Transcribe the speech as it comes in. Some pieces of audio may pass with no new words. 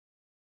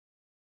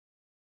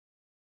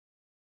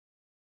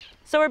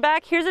So we're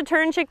back. Here's a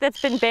tern chick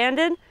that's been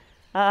banded.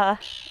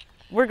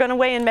 We're going to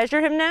weigh and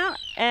measure him now,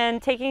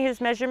 and taking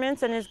his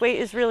measurements and his weight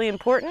is really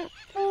important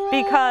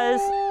because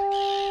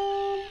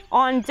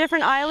on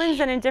different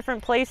islands and in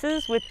different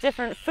places with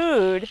different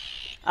food,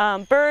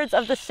 birds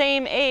of the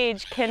same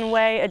age can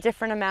weigh a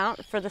different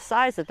amount for the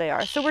size that they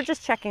are. So we're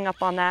just checking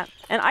up on that.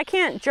 And I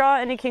can't draw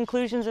any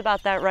conclusions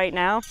about that right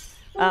now,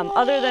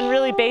 other than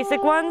really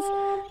basic ones,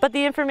 but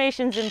the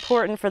information's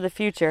important for the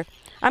future.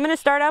 I'm going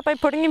to start out by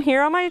putting him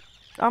here on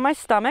my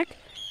stomach,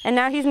 and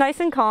now he's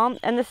nice and calm,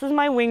 and this is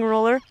my wing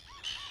ruler.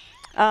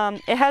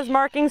 It has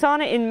markings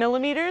on it in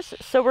millimeters,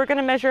 so we're going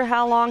to measure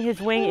how long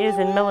his wing is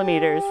in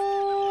millimeters.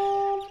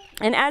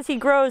 And as he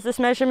grows, this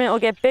measurement will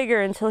get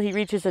bigger until he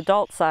reaches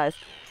adult size.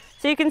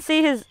 So you can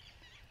see his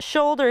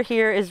shoulder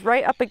here is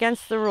right up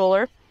against the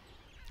ruler,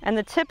 and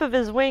the tip of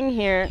his wing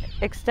here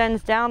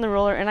extends down the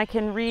ruler, and I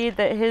can read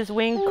that his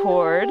wing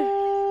chord,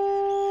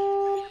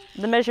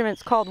 the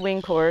measurement's called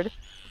wing chord,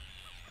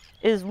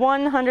 is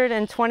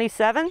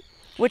 127,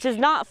 which is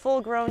not full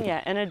grown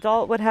yet. An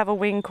adult would have a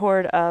wing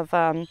chord of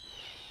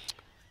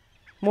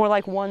more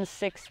like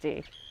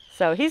 160.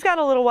 So he's got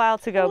a little while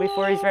to go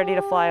before he's ready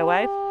to fly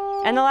away.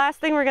 And the last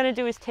thing we're going to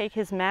do is take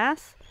his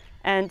mass.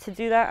 And to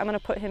do that, I'm going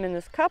to put him in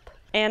this cup.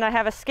 And I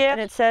have a scale,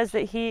 and it says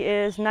that he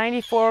is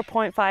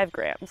 94.5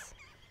 grams.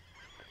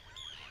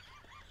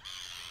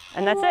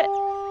 And that's it.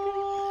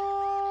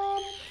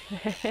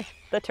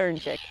 The tern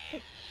chick.